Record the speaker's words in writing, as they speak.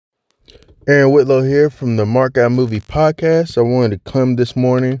Aaron Whitlow here from the Mark Out Movie Podcast. I wanted to come this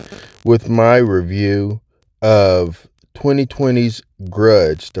morning with my review of 2020's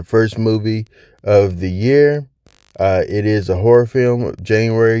Grudge, the first movie of the year. It is a horror film.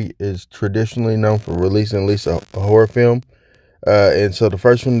 January is traditionally known for releasing at least a horror film. And so the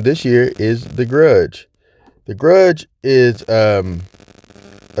first one this year is The Grudge. The Grudge is a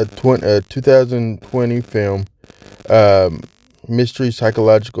 2020 film. Mystery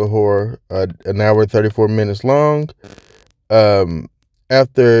psychological horror, an hour and 34 minutes long. Um,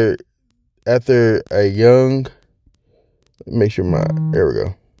 after a young, make sure there we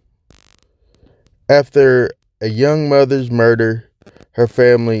go. After a young mother's murder, her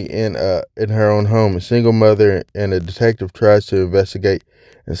family in her own home, a single mother and a detective tries to investigate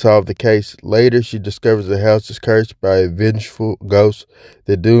and solve the case. Later, she discovers the house is cursed by a vengeful ghost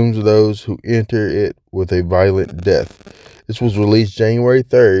that dooms those who enter it with a violent death. This was released January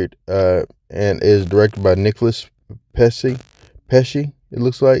 3rd and is directed by Nicholas Pesci, it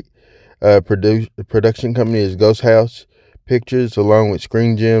looks like. The production company is Ghost House Pictures, along with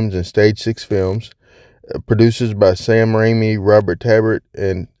Screen Gems and Stage 6 Films. Producers by Sam Raimi, Robert Tabbert,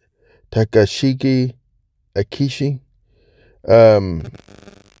 and Takashiki Akishi.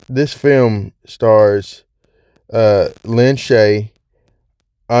 This film stars Lin Shaye,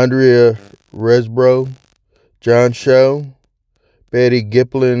 Andrea Riseborough, John Cho, Betty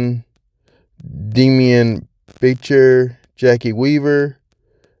Giplin, Demian Beecher, Jackie Weaver,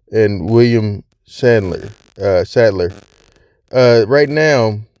 and William Sadler. Right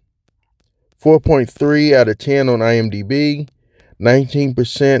now, 4.3 out of 10 on IMDb,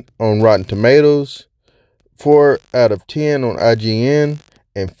 19% on Rotten Tomatoes, 4 out of 10 on IGN,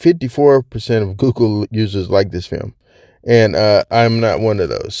 and 54% of Google users like this film. And I'm not one of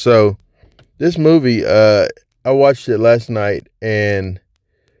those. So this movie, I watched it last night, and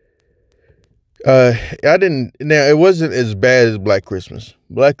it wasn't as bad as Black Christmas.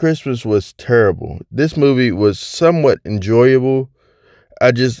 Black Christmas was terrible. This movie was somewhat enjoyable.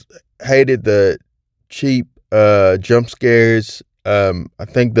 I just hated the cheap jump scares. I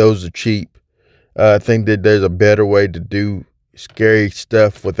think those are cheap. I think that there's a better way to do scary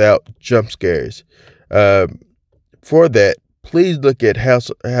stuff without jump scares. For that, please look at House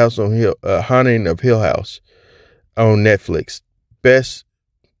on Hill, Haunting of Hill House on Netflix. Best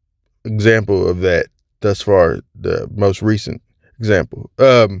example of that thus far, the most recent example.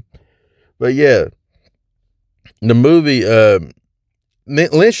 But yeah, the movie, Lin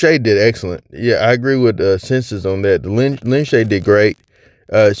Shaye did excellent. Yeah, I agree with Census on that. Lin Shaye did great.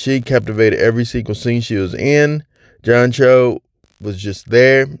 She captivated every single scene she was in. John Cho was just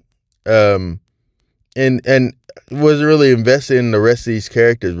there, and was really invested in the rest of these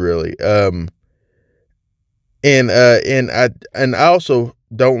characters, really. And I also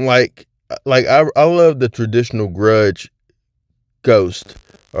don't like I love the traditional Grudge ghost,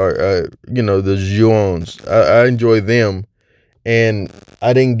 or the Juons. I enjoy them, and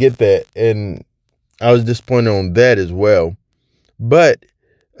I didn't get that, and I was disappointed on that as well. But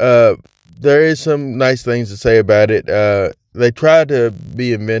there is some nice things to say about it. They tried to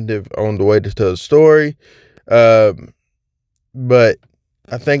be inventive on the way to tell the story, but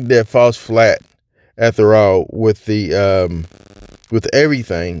I think that falls flat after all with with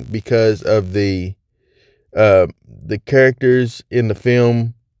everything, because of the characters in the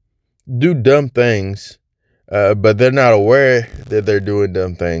film do dumb things, but they're not aware that they're doing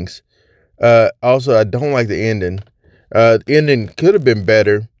dumb things. Also, I don't like the ending. The ending could have been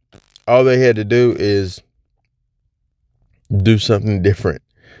better. All they had to do is do something different.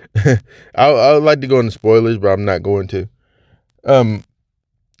 I would like to go into spoilers, but I'm not going to.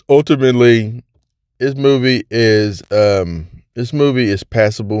 Ultimately, this movie is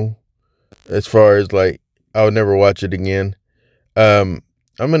passable, as far as like I would never watch it again. I'm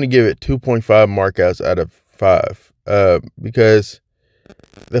gonna give it 2.5 markouts out of 5, because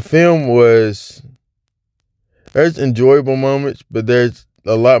the film there's enjoyable moments, but there's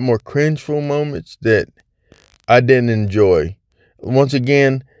a lot more cringeful moments that I didn't enjoy. Once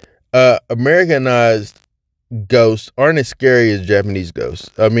again, Americanized ghosts aren't as scary as Japanese ghosts.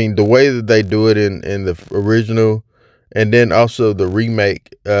 I mean, the way that they do it in the original, and then also the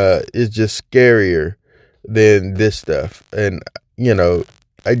remake, is just scarier than this stuff. And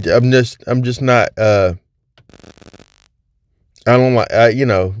I'm just not. I don't like.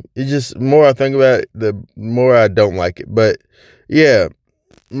 It's just more I think about it, the more I don't like it. But yeah,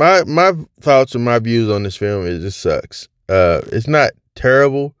 my thoughts and my views on this film is it sucks. It's not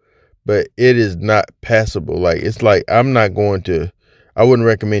terrible, but it is not passable. Like, it's like I wouldn't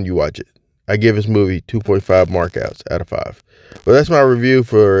recommend you watch it. I give this movie 2.5 markouts out of 5. Well, that's my review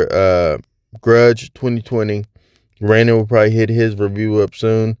for Grudge 2020. Brandon will probably hit his review up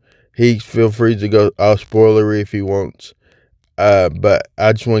soon. He feel free to go all spoilery if he wants. But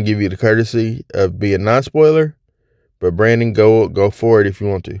I just want to give you the courtesy of being non-spoiler. But Brandon, go for it if you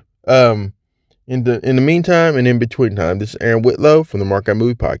want to. In the meantime and in between time, this is Aaron Whitlow from the Mark Out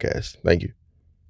Movie Podcast. Thank you.